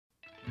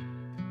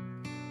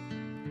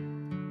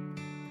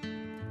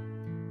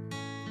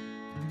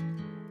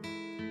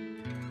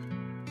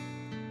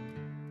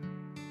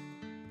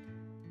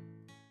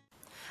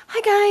Hi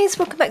guys,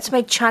 welcome back to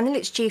my channel.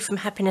 It's G from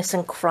Happiness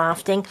and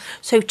Crafting.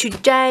 So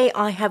today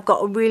I have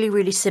got a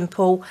really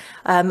simple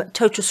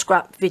total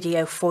scrap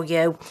video for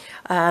you.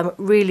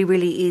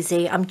 Really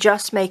easy. I'm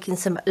just making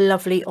some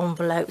lovely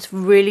envelopes,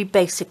 really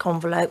basic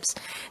envelopes.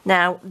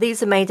 Now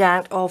these are made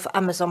out of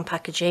Amazon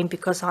packaging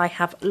because I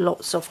have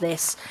lots of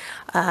this.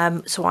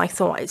 So I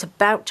thought it's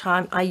about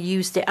time I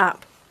used it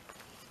up.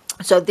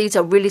 So these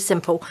are really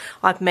simple.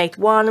 I've made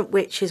one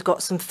which has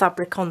got some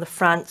fabric on the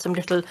front, some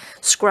little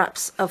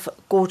scraps of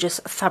gorgeous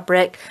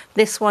fabric.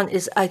 This one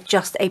is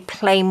just a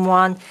plain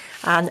one,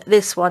 and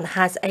this one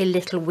has a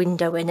little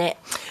window in it.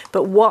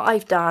 But what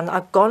I've done,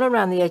 I've gone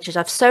around the edges,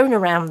 I've sewn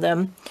around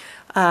them,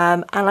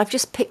 and I've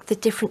just picked the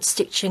different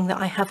stitching that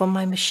I have on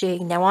my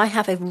machine. Now I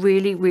have a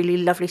really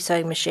lovely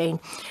sewing machine,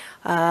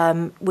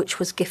 which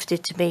was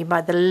gifted to me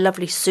by the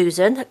lovely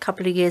Susan a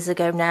couple of years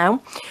ago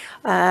now.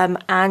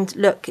 And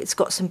look, it's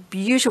got some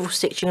beautiful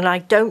stitching, and I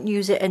don't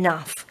use it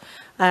enough,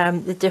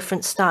 the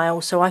different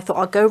styles. So I thought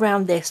I'll go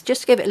around this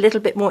just to give it a little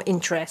bit more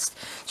interest,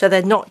 so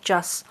they're not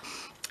just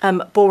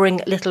boring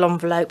little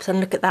envelopes.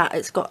 And look at that,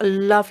 it's got a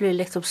lovely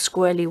little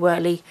squirrely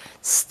whirly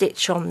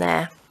stitch on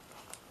there,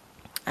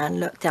 and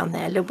look down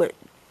there, a little bit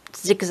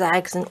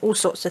zigzags and all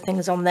sorts of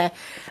things on there,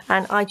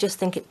 and I just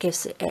think it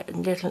gives it a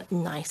little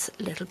nice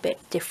little bit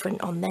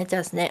different on there,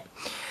 doesn't it?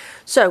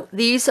 So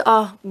these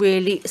are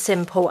really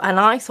simple, and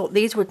I thought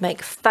these would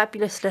make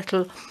fabulous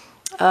little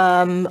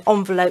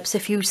envelopes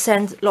if you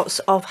send lots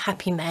of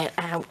happy mail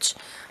out.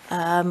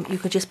 You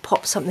could just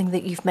pop something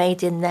that you've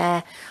made in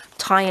there,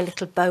 tie a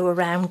little bow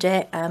around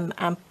it,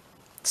 and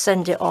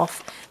send it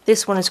off.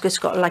 This one has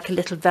just got like a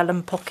little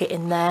vellum pocket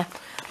in there,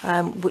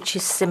 which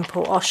is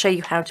simple. I'll show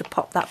you how to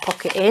pop that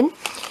pocket in.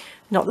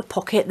 Not the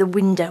pocket, the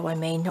window I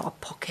mean, not a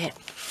pocket.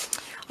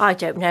 I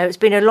don't know, it's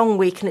been a long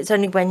week and it's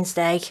only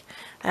Wednesday.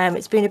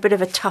 It's been a bit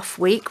of a tough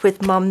week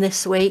with Mum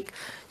this week,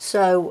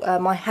 so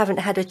I haven't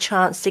had a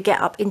chance to get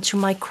up into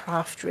my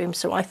craft room,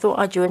 so I thought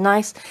I'd do a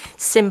nice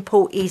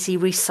simple easy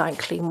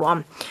recycling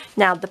one.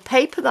 Now the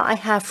paper that I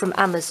have from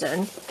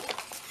Amazon,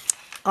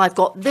 I've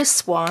got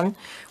this one,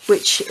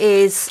 which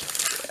is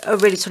a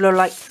really sort of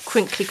like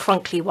crinkly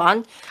crunkly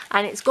one,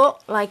 and it's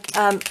got like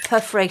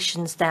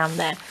perforations down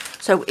there.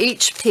 So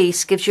each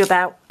piece gives you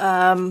about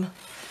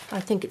I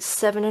think it's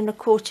 7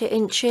 1/4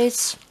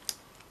 inches,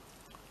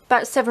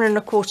 about 7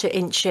 1/4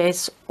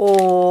 inches,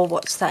 or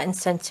what's that in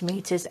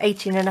centimeters,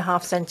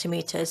 18.5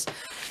 centimeters.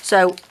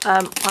 So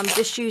I'm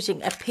just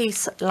using a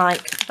piece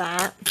like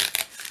that.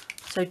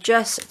 So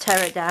just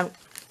tear it down.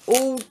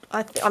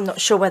 I'm not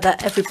sure whether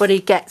everybody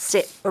gets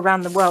it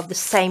around the world the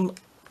same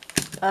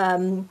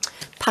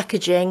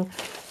packaging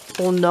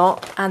or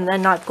not. And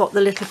then I've got the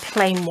little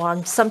plain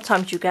one.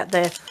 Sometimes you get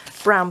the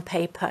brown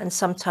paper and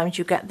sometimes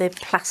you get the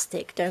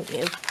plastic, don't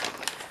you?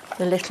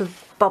 The little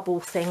bubble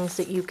things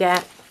that you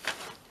get.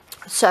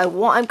 So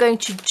what I'm going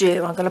to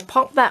do, I'm going to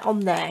pop that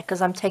on there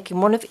because I'm taking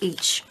one of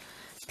each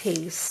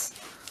piece.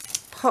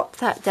 Pop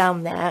that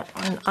down there,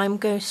 and I'm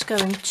just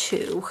going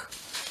to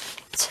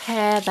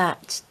tear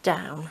that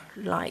down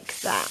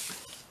like that,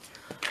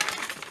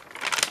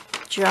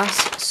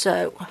 just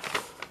so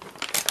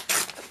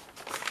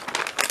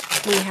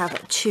we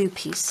have 2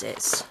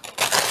 pieces.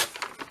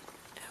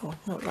 Oh,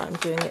 not that I'm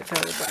doing it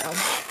very well.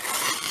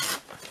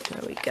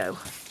 There we go,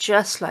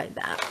 just like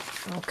that.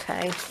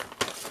 Okay,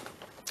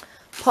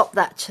 pop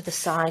that to the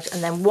side,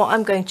 and then what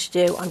I'm going to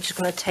do, I'm just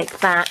going to take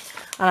that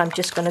and I'm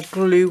just going to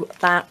glue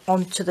that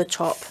onto the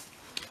top.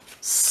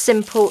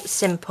 Simple,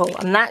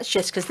 and that's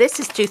just because this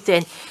is too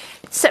thin.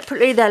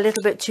 Separately they're a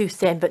little bit too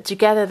thin, but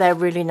together they're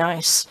really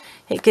nice.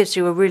 It gives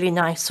you a really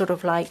nice sort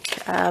of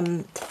like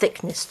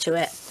thickness to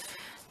it.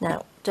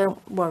 Now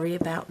don't worry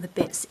about the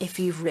bits if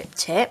you've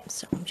ripped it,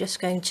 so I'm just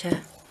going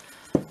to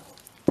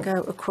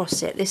go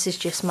across it. This is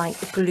just my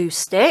glue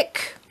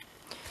stick.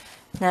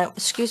 Now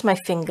excuse my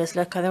fingers,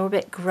 look, they're a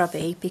bit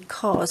grubby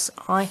because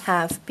I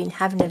have been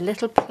having a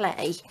little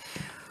play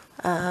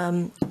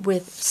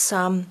with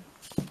some,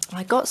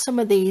 I got some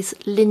of these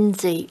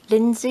Lindy's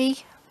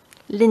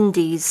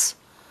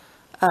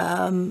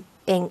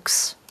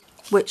inks,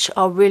 which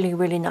are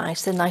really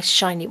nice. They're nice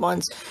shiny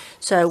ones.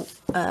 So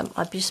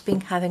I've just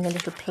been having a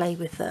little play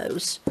with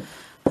those.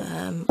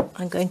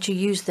 I'm going to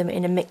use them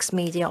in a mixed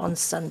media on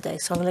Sunday,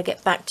 so I'm going to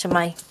get back to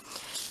my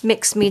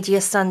mixed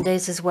media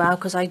Sundays as well,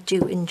 because I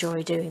do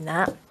enjoy doing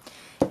that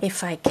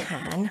if I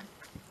can.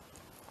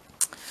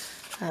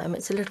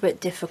 It's a little bit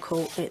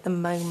difficult at the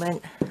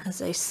moment,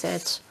 as I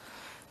said,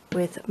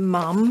 with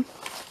Mum,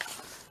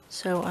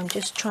 so I'm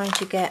just trying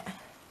to get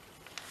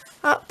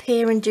up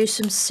here and do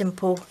some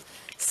simple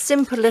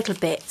little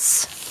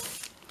bits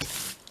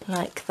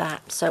like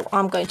that. So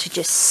I'm going to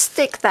just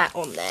stick that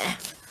on there,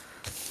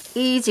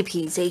 easy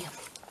peasy,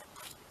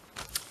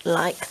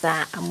 like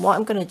that. And what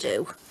I'm going to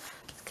do,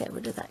 let's get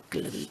rid of that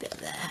gluey bit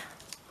there.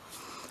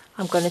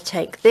 I'm going to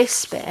take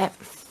this bit,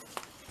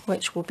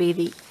 which will be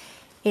the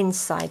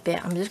inside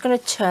bit. I'm just going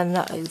to turn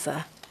that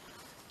over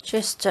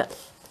just to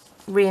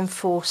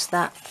reinforce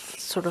that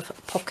sort of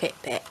pocket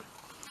bit,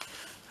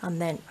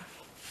 and then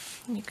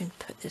you can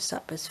put this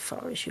up as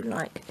far as you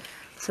like.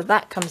 So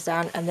that comes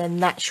down, and then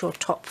that's your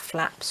top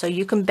flap. So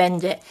you can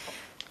bend it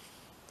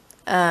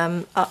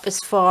up as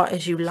far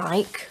as you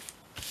like.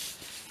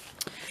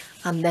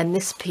 And then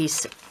this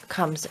piece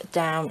comes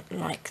down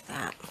like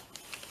that.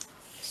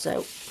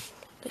 So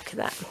look at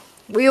that.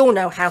 We all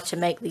know how to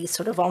make these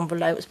sort of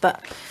envelopes,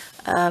 but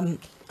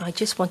I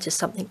just wanted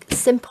something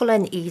simple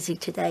and easy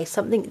today,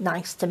 something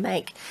nice to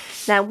make.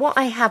 Now what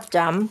I have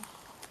done,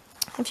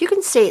 if you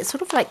can see, it's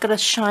sort of like got a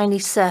shiny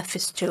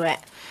surface to it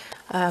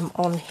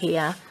on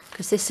here,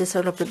 because this is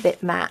sort of a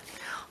bit matte.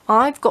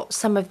 I've got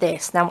some of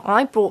this. Now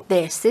I bought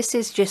this. This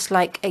is just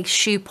like a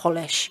shoe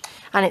polish,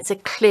 and it's a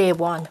clear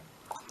one.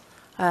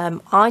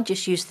 I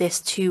just use this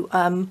to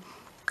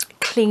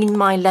clean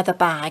my leather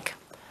bag,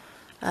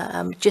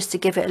 just to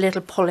give it a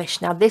little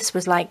polish. Now this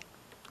was like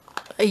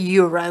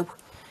 €1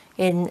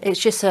 it's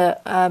just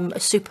a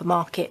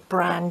supermarket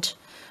brand,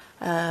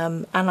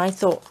 and I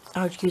thought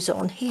I would use it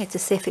on here to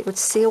see if it would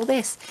seal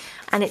this,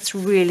 and it's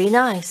really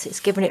nice. It's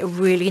given it a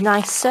really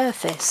nice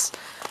surface.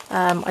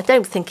 I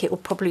don't think it will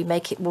probably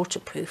make it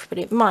waterproof, but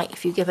it might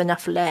if you give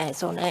enough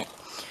layers on it.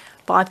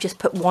 But I've just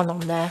put one on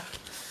there,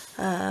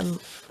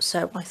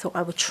 so I thought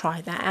I would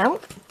try that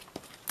out.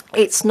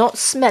 It's not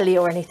smelly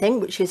or anything,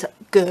 which is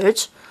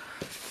good.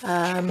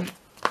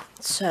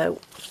 So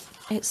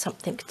it's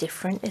something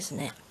different, isn't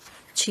it,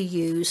 to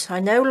use. I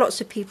know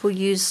lots of people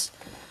use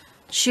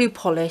shoe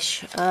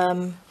polish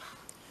to,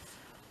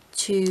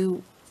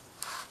 you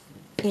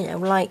know,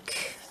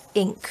 like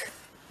ink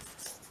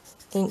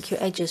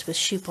your edges with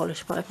shoe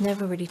polish, but I've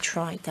never really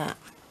tried that.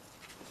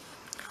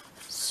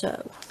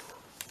 So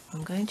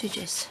I'm going to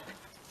just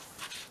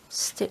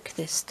stick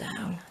this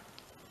down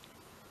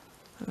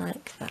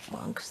like that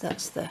one, because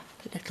that's the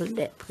little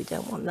lip. We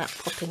don't want that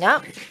popping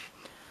up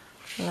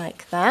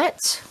like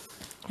that.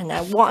 And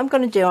now what I'm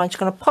going to do, I'm just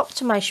going to pop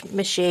to my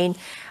machine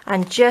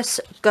and just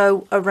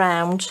go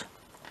around.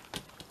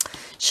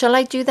 Shall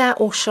I do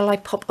that, or shall I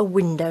pop a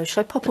window?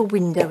 Shall I pop a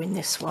window in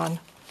this one?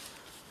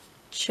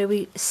 Shall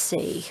we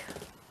see?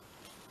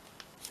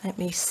 Let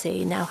me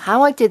see now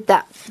how I did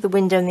that, the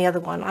window and the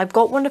other one. I've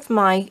got one of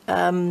my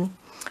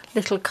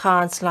little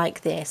cards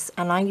like this,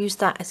 and I use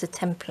that as a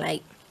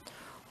template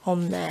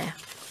on there.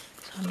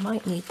 So I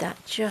might need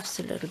that just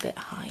a little bit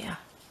higher,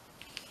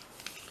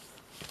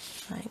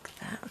 like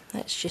that.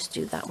 Let's just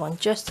do that one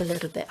just a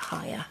little bit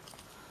higher.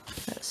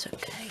 That's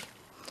okay.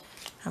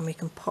 And we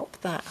can pop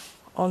that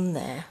on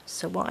there.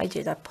 So what I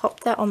did, I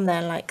popped that on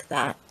there like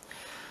that.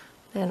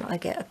 Then I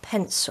get a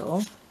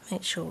pencil,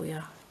 make sure we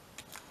are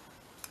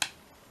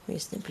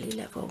reasonably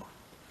level.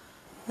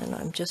 Then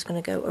I'm just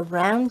going to go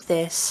around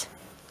this.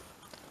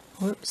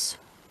 Whoops.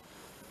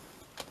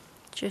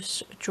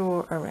 Just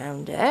draw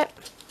around it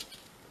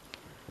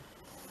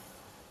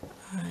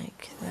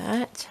like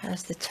that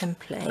as the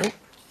template.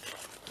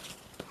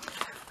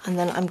 And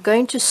then I'm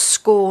going to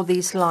score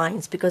these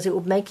lines because it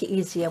will make it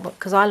easier,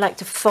 because I like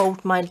to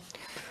fold mine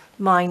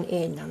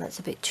in. Now that's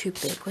a bit too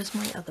big. Where's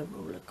my other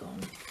ruler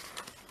gone?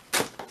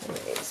 There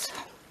it is.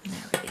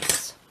 There it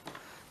is.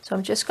 So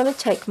I'm just going to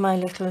take my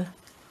little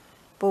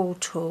ball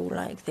tool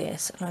like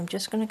this, and I'm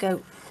just going to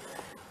go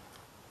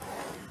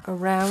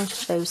around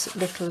those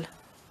little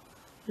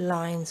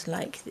lines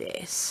like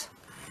this.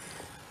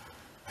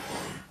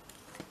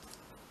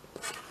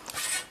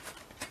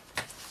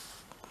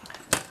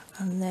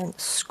 And then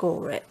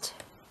score it.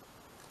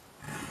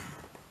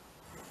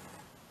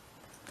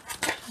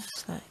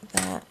 Just like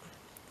that.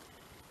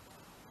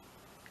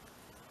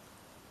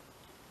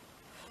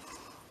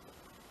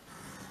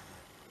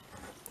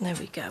 There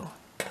we go.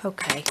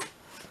 Okay,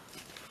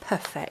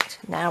 perfect.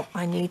 Now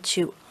I need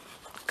to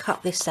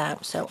cut this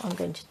out, so I'm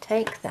going to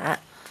take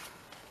that,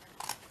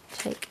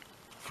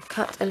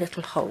 cut a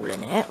little hole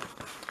in it,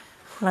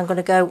 and I'm going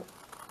to go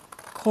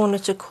corner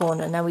to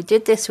corner. Now we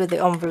did this with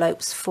the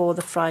envelopes for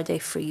the Friday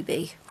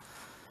freebie,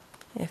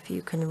 if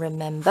you can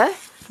remember,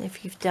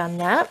 if you've done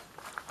that.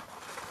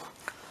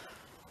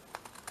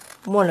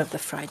 One of the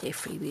Friday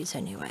freebies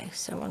anyway.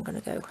 So I'm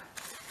going to go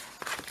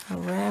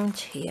around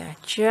here,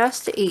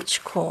 just at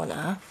each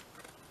corner,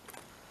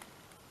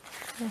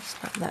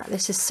 just like that.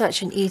 This is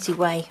such an easy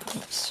way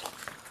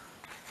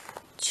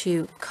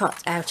to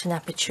cut out an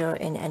aperture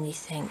in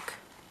anything.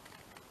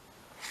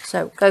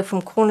 So go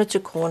from corner to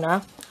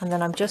corner, and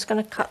then I'm just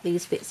going to cut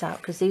these bits out,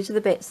 because these are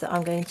the bits that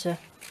I'm going to,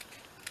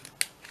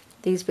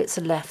 these bits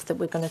are left that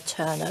we're going to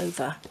turn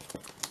over.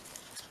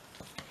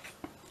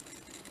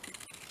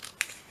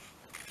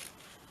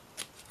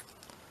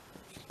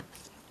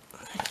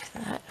 Like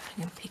that.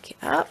 I can pick it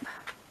up.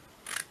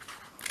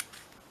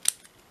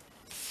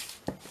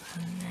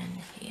 And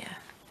then here.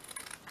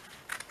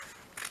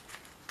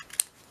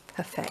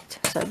 Perfect.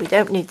 So we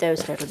don't need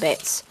those little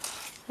bits.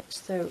 Let's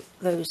throw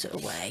those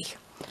away.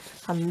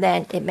 And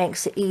then it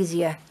makes it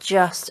easier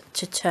just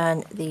to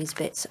turn these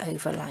bits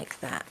over like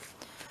that.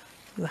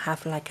 You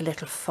have like a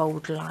little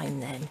fold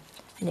line then,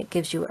 and it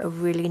gives you a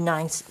really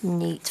nice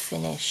neat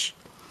finish.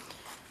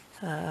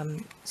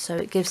 So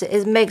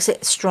it makes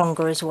it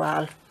stronger as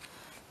well,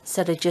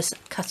 instead of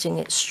just cutting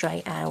it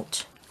straight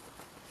out.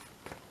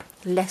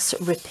 Less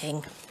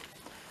ripping.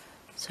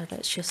 So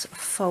let's just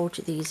fold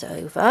these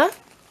over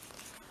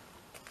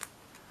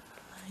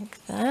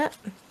like that.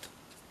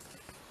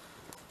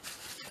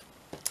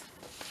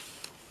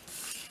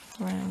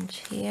 Around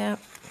here.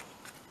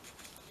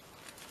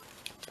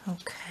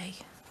 Okay.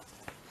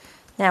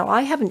 Now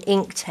I haven't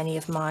inked any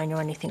of mine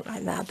or anything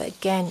like that, but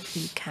again,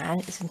 you can.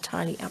 It's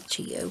entirely up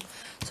to you.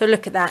 So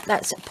look at that.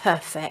 That's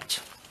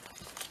perfect.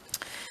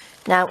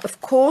 Now,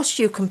 of course,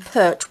 you can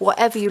put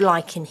whatever you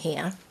like in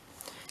here,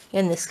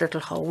 in this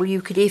little hole.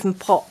 You could even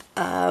pop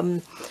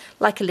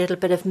like a little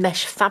bit of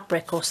mesh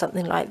fabric or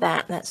something like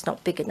that. That's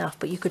not big enough,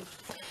 but you could,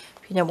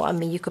 if you know what I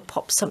mean, you could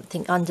pop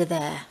something under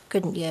there,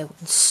 couldn't you?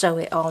 And sew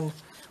it on,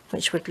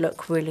 which would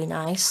look really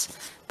nice.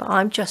 But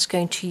I'm just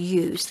going to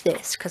use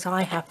this because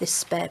I have this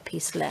spare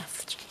piece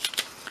left.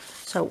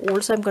 So all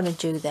I'm going to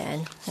do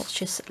then, let's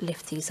just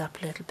lift these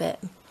up a little bit.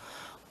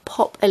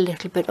 Pop a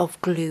little bit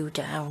of glue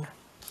down.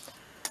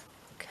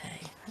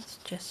 Okay, let's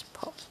just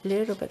pop a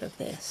little bit of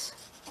this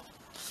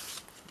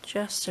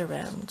just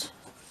around,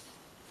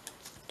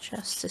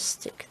 just to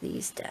stick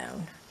these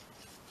down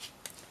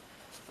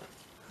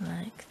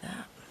like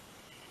that.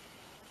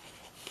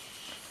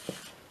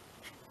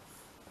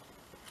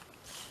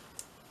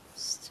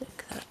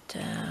 Stick that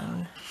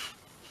down.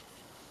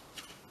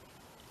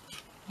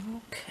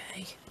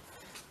 Okay.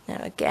 Now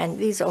again,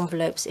 these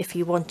envelopes, if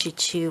you wanted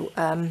to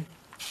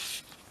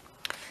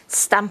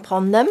stamp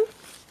on them,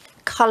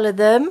 colour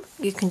them,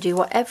 you can do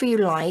whatever you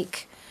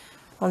like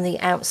on the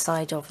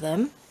outside of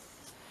them.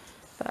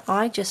 But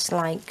I just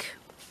like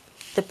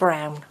the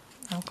brown.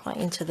 I'm quite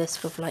into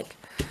this with like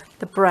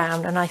the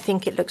brown, and I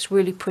think it looks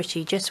really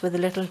pretty just with a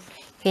little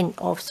hint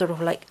of sort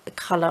of like a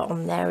colour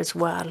on there as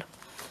well.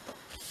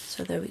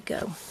 So there we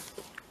go.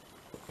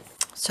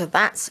 So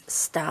that's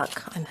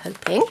stuck, I'm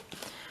hoping.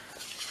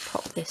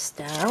 Pop this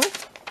down,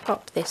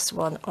 pop this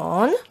one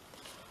on,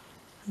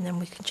 and then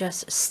we can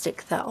just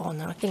stick that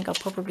on. I think I'll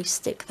probably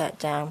stick that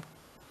down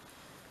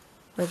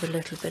with a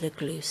little bit of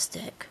glue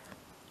stick.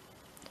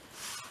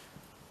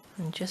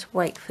 And just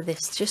wait for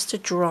this just to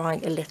dry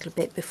a little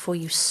bit before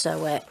you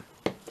sew it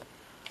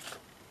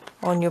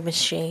on your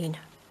machine.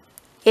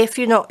 If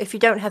you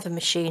don't have a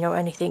machine or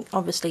anything,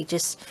 obviously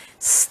just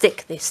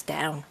stick this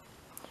down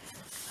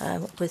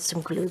with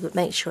some glue, but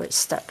make sure it's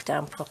stuck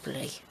down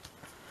properly.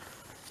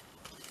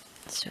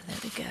 So there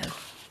we go.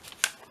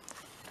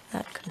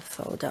 That can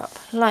fold up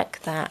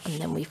like that,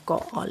 and then we've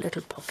got our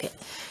little pocket.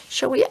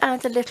 Shall we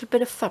add a little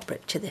bit of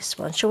fabric to this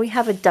one? Shall we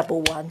have a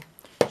double one?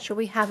 Shall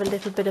we have a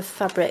little bit of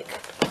fabric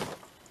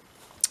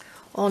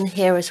on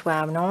here as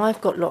well? Now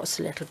I've got lots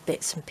of little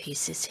bits and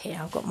pieces here.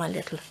 I've got my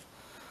little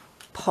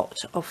pot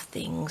of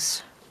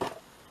things.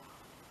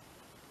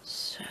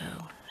 So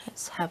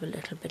let's have a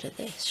little bit of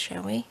this,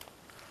 shall we?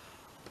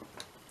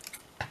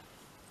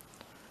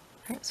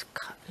 Let's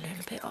cut a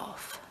little bit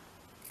off.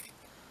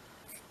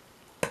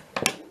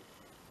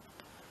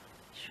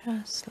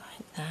 Just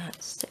like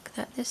that. Stick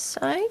that this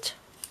side.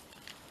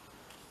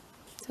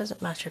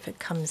 Doesn't matter if it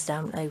comes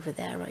down over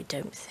there, I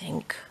don't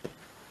think.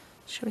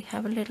 Shall we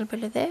have a little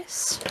bit of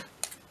this?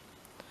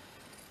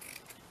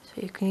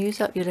 So you can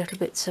use up your little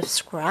bits of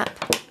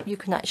scrap. You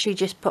can actually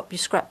just pop your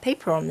scrap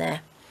paper on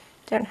there.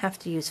 Don't have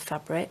to use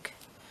fabric.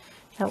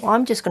 Now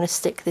I'm just going to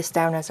stick this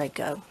down as I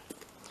go.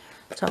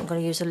 So I'm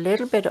going to use a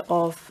little bit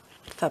of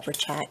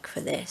Fabri-Tac for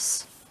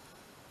this.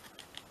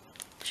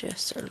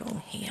 Just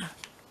along here.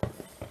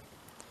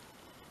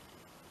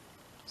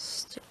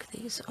 Stick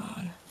these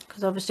on.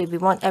 Because obviously we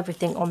want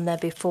everything on there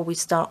before we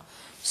start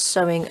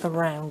sewing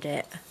around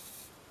it.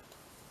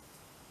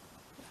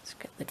 Let's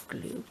get the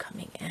glue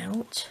coming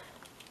out.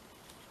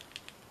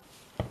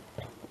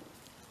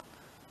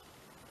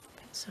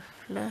 Bits of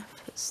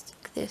fluff. Let's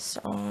stick this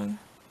on.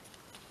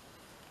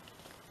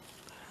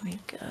 There we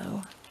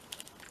go.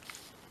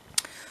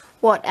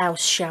 What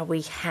else shall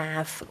we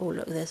have? Oh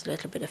look, there's a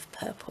little bit of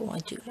purple. I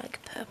do like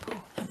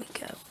purple. There we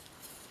go.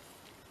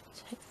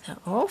 Take that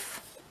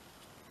off.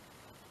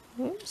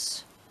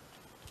 Oops.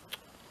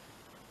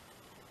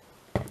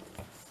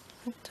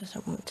 It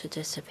doesn't want to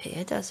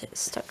disappear, does it?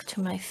 It's stuck to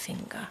my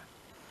finger.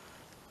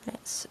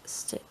 Let's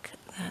stick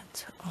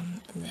that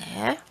on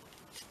there.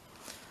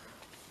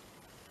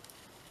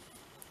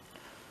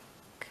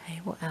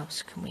 Okay, what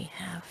else can we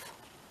have?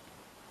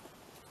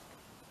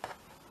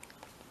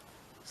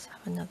 Let's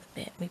have another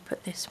bit. We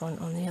put this one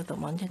on the other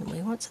one, didn't we?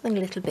 We want something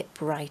a little bit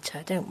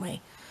brighter, don't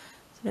we?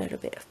 A little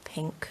bit of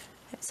pink.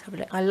 Let's have a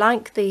look. I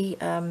like the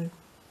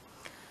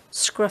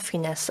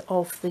scruffiness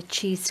of the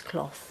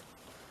cheesecloth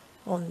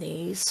on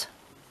these.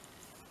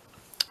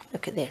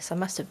 Look at this. I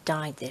must have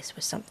dyed this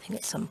with something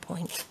at some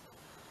point.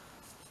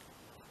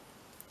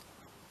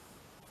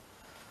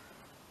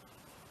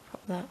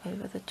 Put that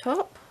over the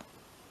top.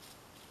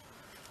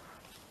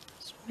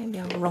 So maybe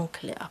I'll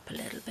wrinkle it up a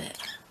little bit.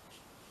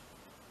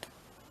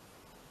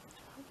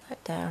 Put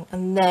that down,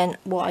 and then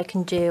what I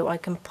can do, I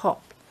can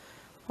pop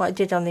what I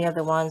did on the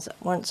other ones.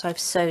 Once I've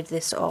sewed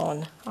this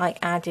on,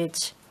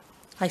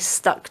 I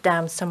stuck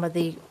down some of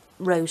the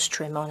rose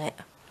trim on it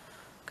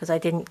because I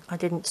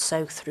didn't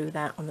sew through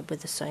that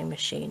with the sewing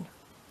machine.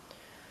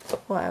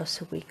 What else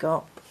have we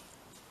got?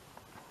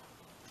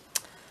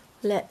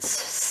 Let's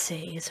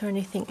see, is there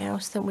anything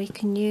else that we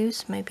can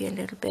use? Maybe a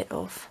little bit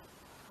of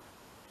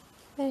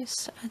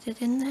this added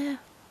in there.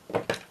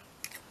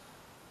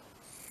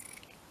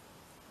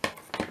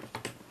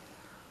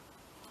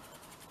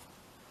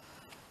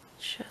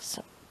 Just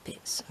some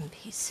bits and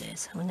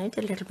pieces. I need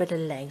a little bit of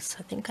lace.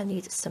 I think I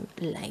need some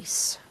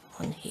lace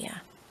on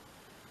here.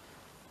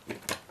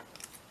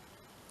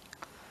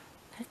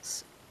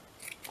 Let's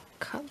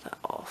cut that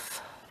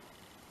off.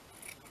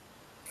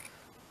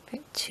 A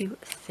bit too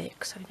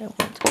thick, so I don't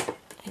want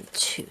it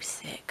too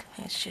thick.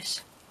 Let's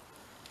just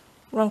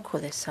wrinkle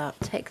this up,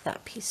 take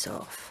that piece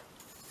off,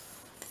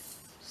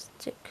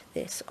 stick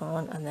this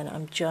on, and then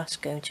I'm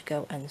just going to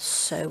go and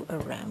sew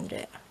around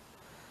it.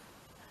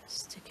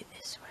 Stick it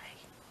this way.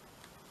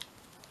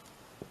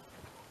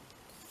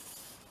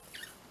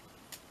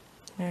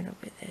 A little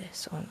bit of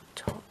this on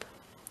top.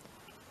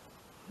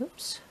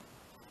 Oops.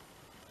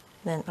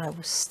 Then I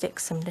will stick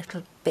some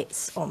little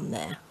bits on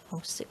there.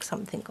 I'll stick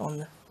something on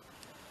the...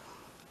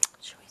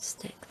 Shall we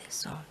stick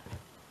this on?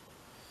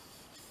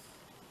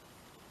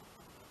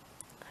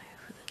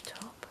 Over the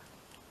top.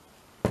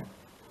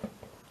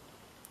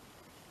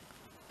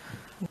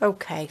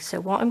 Okay,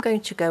 so what I'm going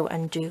to go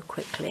and do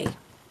quickly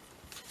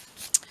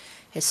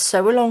is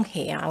sew along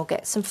here. I'll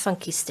get some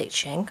funky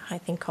stitching, I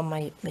think, on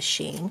my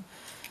machine.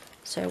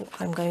 So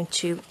I'm going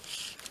to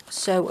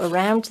sew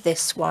around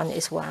this one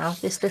as well,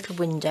 this little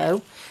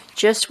window,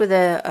 just with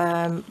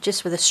a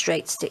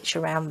straight stitch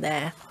around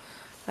there,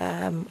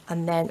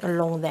 and then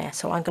along there.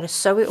 So I'm going to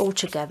sew it all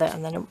together,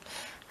 and then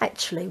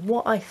actually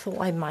what I thought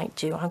I might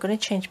do, I'm going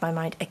to change my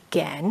mind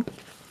again.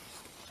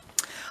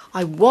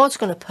 I was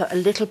going to put a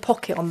little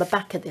pocket on the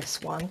back of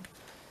this one.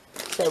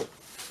 So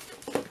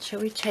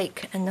shall we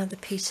take another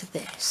piece of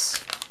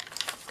this,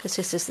 because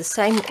this is the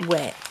same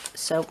width.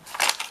 So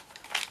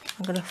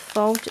I'm going to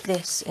fold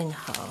this in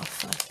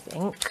half, I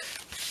think.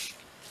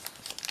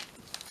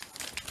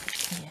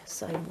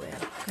 Yes, I will.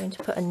 I'm going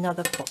to put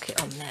another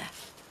pocket on there.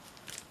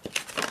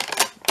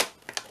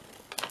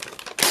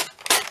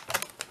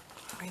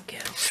 There we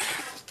go.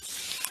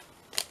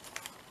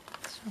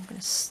 So I'm going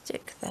to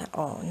stick that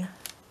on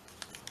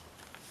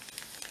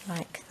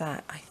like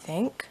that, I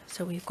think.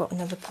 So we've got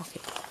another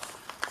pocket.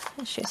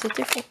 Actually, it's a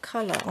different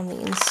colour on the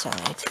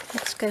inside.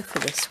 Let's go for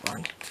this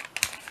one.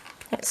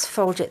 Let's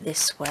fold it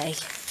this way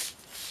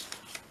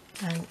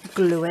and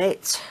glue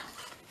it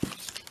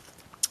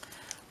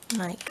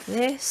like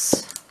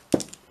this.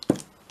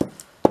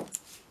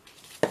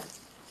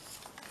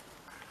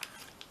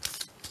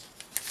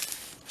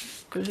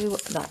 Glue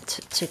that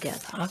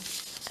together,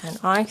 and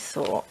I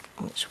thought,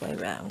 which way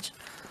round?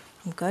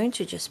 I'm going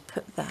to just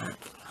put that,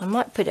 I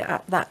might put it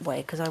up that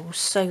way because I will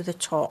sew the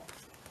top,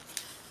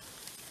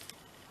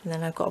 and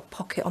then I've got a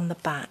pocket on the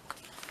back.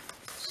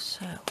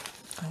 So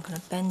I'm going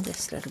to bend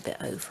this a little bit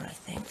over, I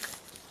think,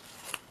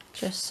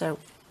 just so.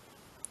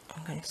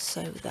 I'm going to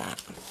sew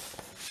that.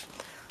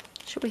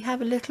 Should we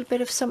have a little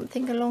bit of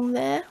something along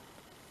there?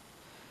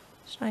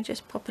 Should I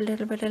just pop a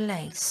little bit of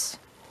lace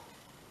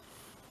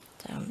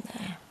down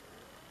there?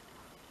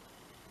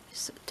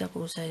 Just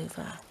doubles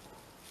over.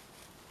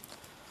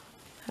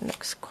 That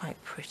looks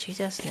quite pretty,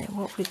 doesn't it?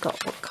 What have we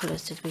got? What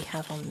colours did we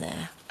have on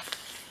there?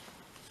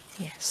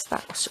 Yes,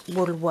 that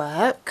will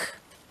work.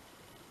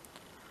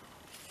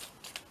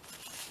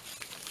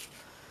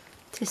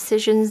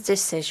 Decisions,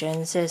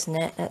 isn't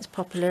it? Let's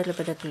pop a little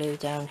bit of glue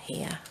down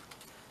here.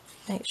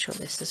 Make sure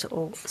this is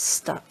all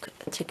stuck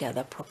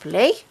together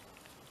properly.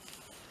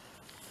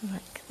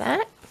 Like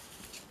that.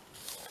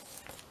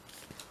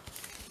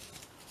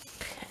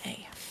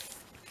 Okay.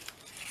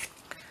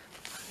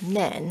 And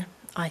then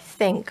I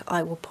think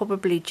I will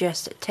probably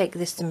just take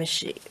this to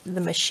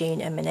the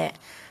machine a minute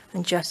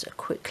and just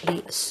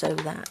quickly sew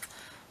that.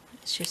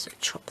 Let's just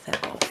chop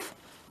that off.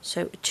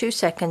 So 2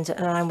 seconds,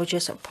 and I will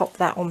just pop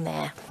that on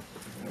there.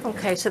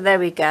 Okay, so there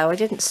we go. I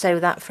didn't sew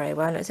that very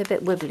well. It's a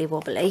bit wibbly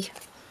wobbly.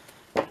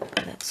 But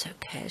that's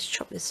okay. Let's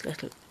chop this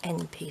little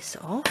end piece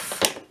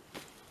off.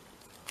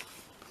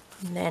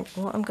 And then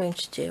what I'm going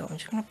to do, I'm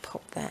just going to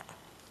pop that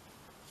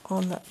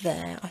on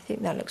there. I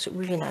think that looks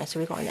really nice. So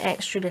we've got an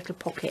extra little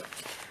pocket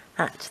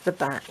at the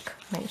back.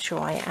 Make sure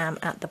I am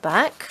at the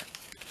back.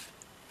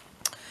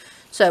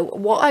 So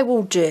what I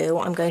will do,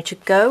 I'm going to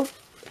go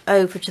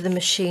over to the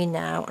machine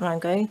now, and I'm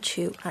going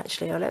to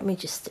actually, let me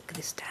just stick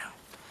this down.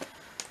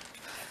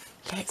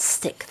 Let's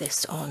stick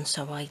this on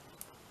so I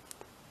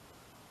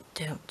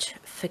don't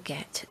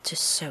forget to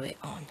sew it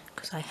on,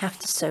 because I have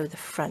to sew the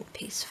front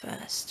piece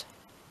first.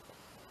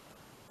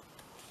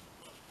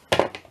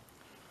 I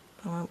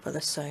won't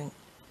bother sewing,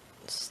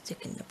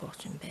 sticking the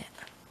bottom bit.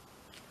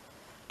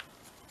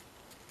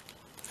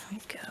 There we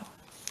go.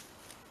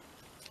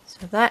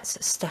 So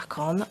that's stuck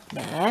on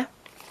there.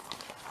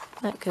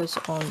 That goes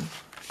on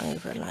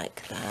over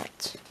like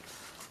that.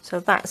 So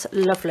that's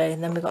lovely,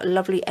 and then we've got a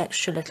lovely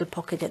extra little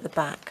pocket at the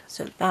back.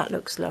 So that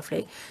looks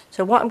lovely.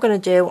 So what I'm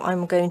going to do,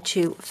 I'm going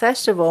to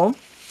first of all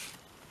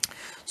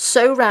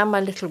sew around my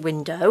little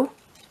window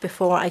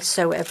before I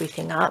sew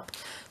everything up.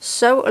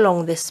 sew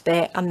along this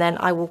bit, and then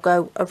I will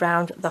go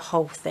around the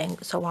whole thing.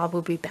 So I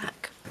will be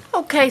back.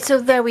 Okay, so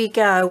there we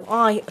go.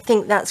 I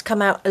think that's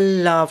come out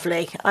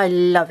lovely. I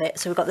love it.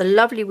 So we've got the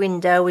lovely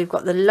window, we've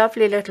got the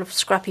lovely little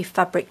scrappy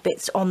fabric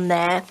bits on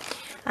there,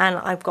 and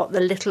I've got the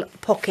little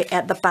pocket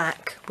at the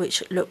back,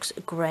 which looks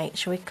great.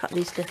 Shall we cut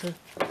these little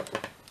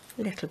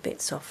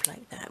bits off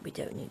like that? We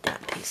don't need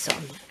that piece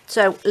on.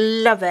 So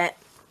love it.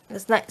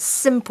 It's that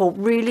simple,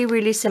 really,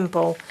 really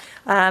simple.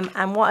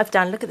 And what I've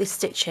done, look at this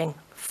stitching.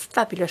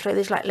 Fabulous. Look,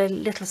 there's like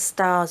little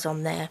stars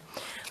on there.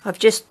 I've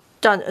just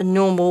done a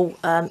normal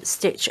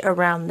stitch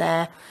around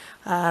there,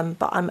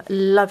 but I'm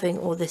loving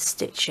all this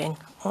stitching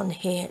on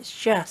here. It's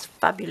just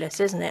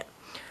fabulous, isn't it?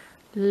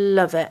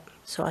 Love it.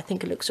 So I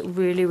think it looks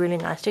really, really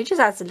nice. It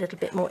just adds a little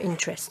bit more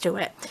interest to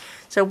it.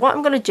 So what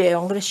I'm going to do,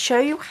 I'm going to show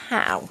you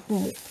how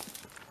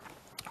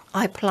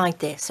I applied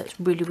this. So it's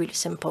really, really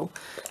simple.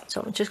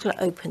 So I'm just going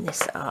to open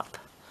this up,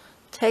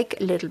 take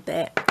a little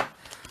bit,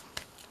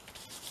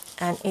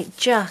 and it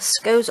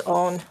just goes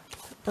on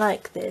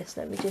like this.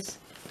 Let me just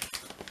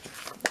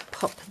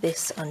pop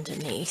this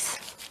underneath,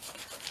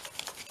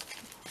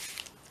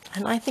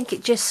 and I think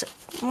it just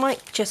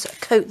might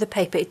just coat the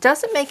paper. It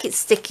doesn't make it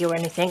sticky or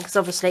anything, because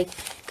obviously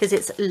because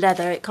it's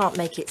leather it can't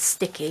make it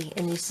sticky.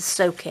 It needs to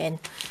soak in,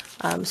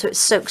 so it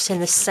soaks in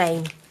the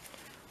same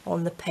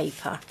on the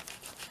paper,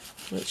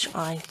 which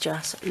I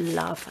just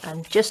love.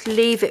 And just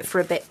leave it for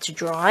a bit to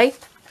dry,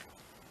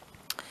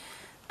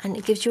 and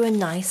it gives you a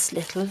nice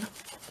little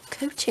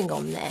coating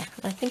on there.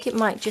 I think it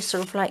might just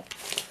sort of like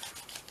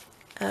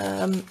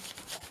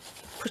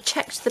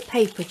protect the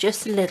paper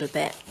just a little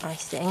bit, I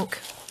think.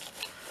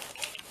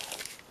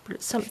 But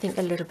it's something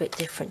a little bit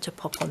different to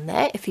pop on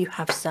there if you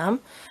have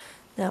some.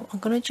 Now I'm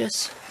going to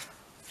just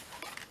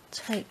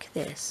take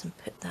this and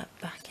put that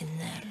back in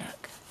there,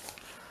 look.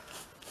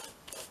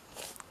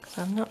 'Cause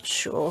I'm not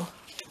sure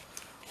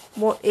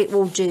what it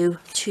will do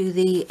to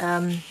the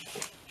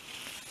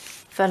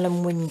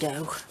vellum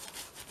window.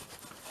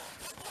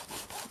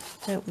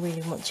 Don't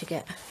really want to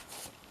get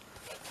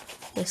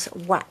this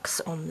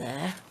wax on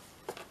there.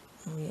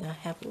 Oh yeah, I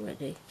have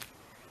already.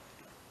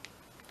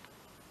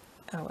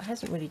 Oh, it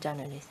hasn't really done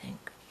anything.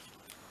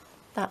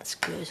 That's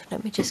good.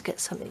 Let me just get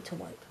something to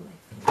wipe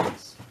my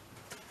fingers.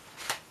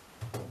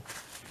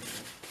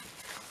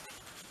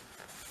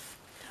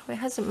 Oh, it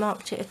hasn't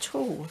marked it at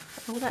all.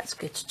 Oh, that's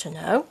good to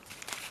know.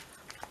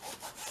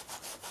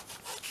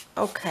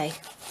 Okay,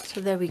 so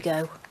there we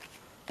go.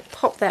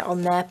 Pop that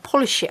on there,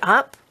 polish it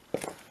up.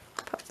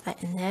 Pop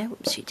that in there.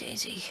 Whoopsie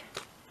daisy.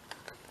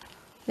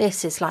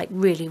 This is like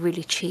really,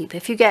 really cheap.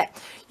 If you get,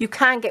 you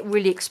can get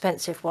really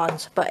expensive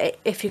ones, but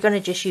if you're going to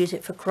just use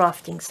it for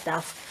crafting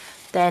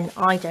stuff, then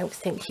I don't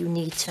think you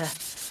need to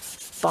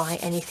buy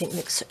anything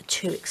that's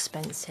too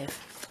expensive.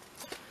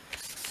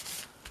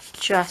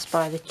 Just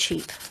buy the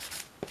cheap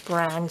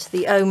brand.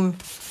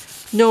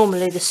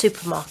 Normally the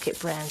supermarket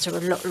brands are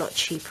a lot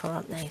cheaper,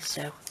 aren't they?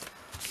 So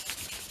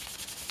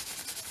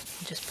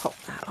just pop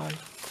that on,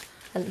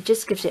 and it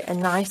just gives it a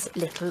nice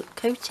little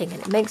coating,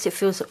 and it makes it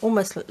feel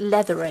almost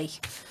leathery,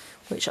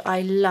 which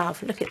I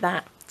love. Look at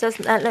that.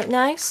 Doesn't that look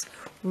nice?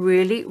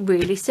 Really,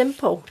 really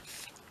simple.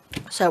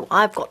 So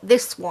I've got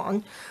this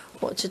one.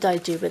 What did I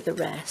do with the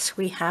rest?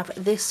 We have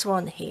this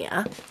one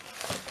here.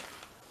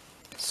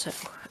 So,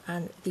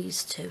 and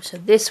these two. So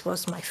this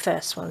was my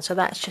first one. So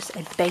that's just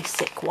a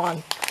basic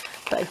one.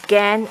 But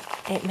again,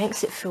 it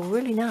makes it feel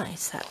really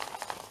nice, that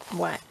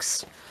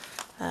wax.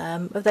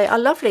 They are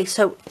lovely.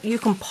 So you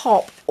can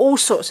pop all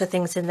sorts of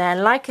things in there.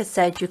 Like I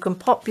said, you can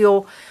pop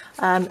your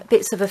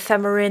bits of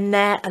ephemera in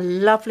there. A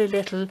lovely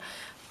little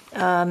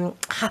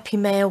Happy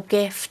Mail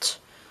gift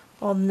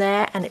on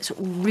there, and it's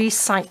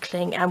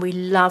recycling, and we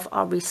love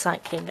our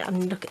recycling.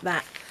 And look at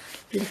that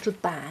little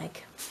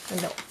bag,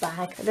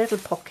 a little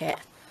pocket.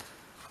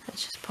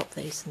 Let's just pop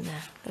these in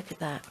there. Look at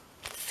that,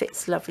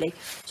 fits lovely.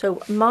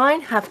 So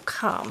mine have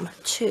come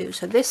to,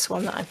 so this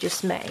one that I've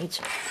just made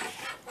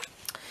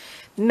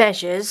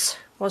measures,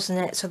 wasn't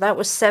it? So that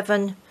was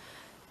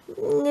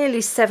nearly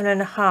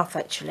 7.5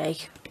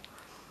 actually,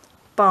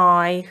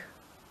 by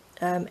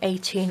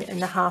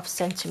 18.5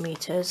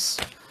 centimeters,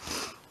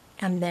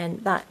 and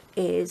then that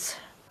is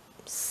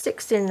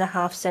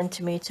 16.5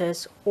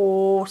 centimeters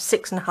or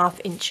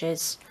 6.5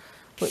 inches,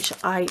 which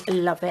I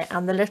love it.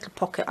 And the little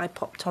pocket I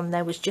popped on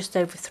there was just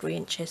over 3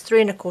 inches,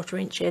 3.25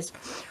 inches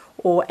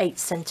or 8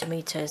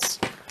 centimeters,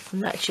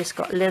 and that's just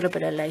got a little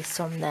bit of lace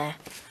on there,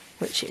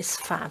 which is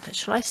fab.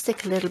 Shall I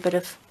stick a little bit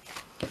of,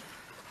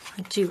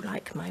 I do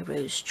like my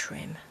rose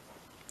trim,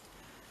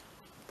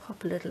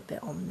 pop a little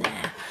bit on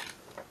there.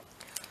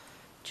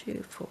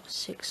 2, 4,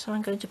 6, so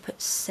I'm going to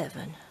put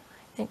 7,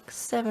 I think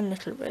 7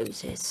 little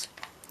roses.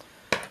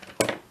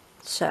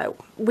 So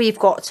we've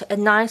got a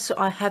nice,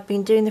 I have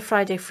been doing the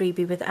Friday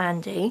freebie with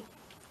Andy,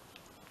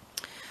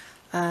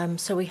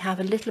 so we have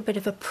a little bit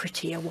of a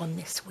prettier one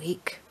this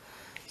week.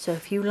 So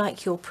if you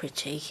like your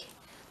pretty,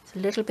 it's a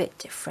little bit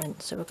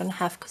different. So we're going to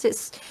have, because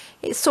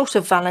it's sort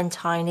of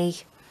Valentine-y,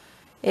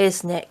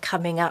 isn't it,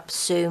 coming up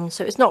soon.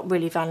 So it's not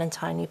really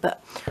Valentine-y,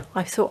 but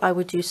I thought I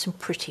would do some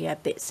prettier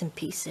bits and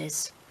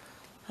pieces.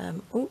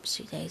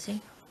 Oopsie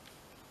daisy.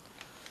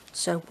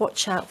 So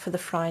watch out for the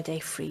Friday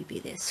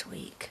freebie this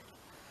week.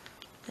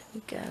 There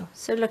we go.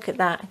 So look at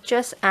that.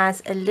 Just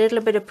adds a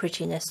little bit of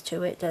prettiness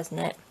to it, doesn't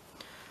it?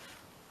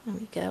 There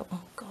we go.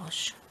 Oh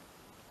gosh.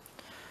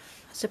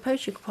 I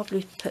suppose you could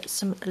probably put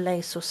some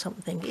lace or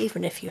something,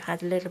 even if you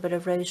had a little bit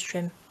of rose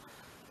trim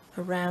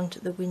around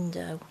the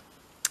window.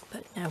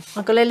 But no,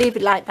 I'm going to leave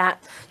it like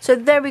that. So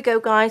there we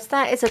go, guys.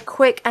 That is a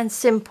quick and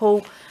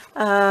simple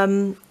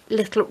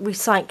little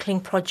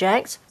recycling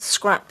project.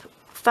 Scrap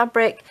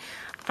fabric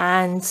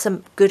and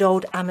some good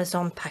old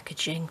Amazon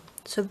packaging.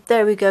 So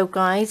there we go,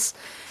 guys.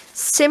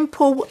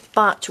 Simple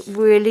but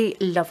really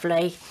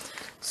lovely.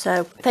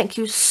 So thank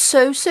you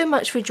so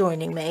much for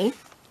joining me.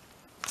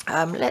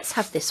 Let's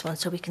have this one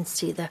so we can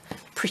see the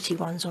pretty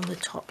ones on the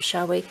top,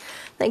 shall we?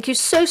 Thank you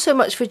so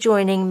much for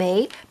joining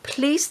me.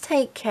 Please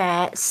take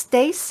care,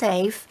 stay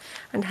safe,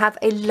 and have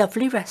a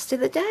lovely rest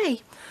of the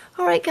day.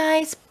 All right,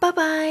 guys, bye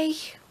bye.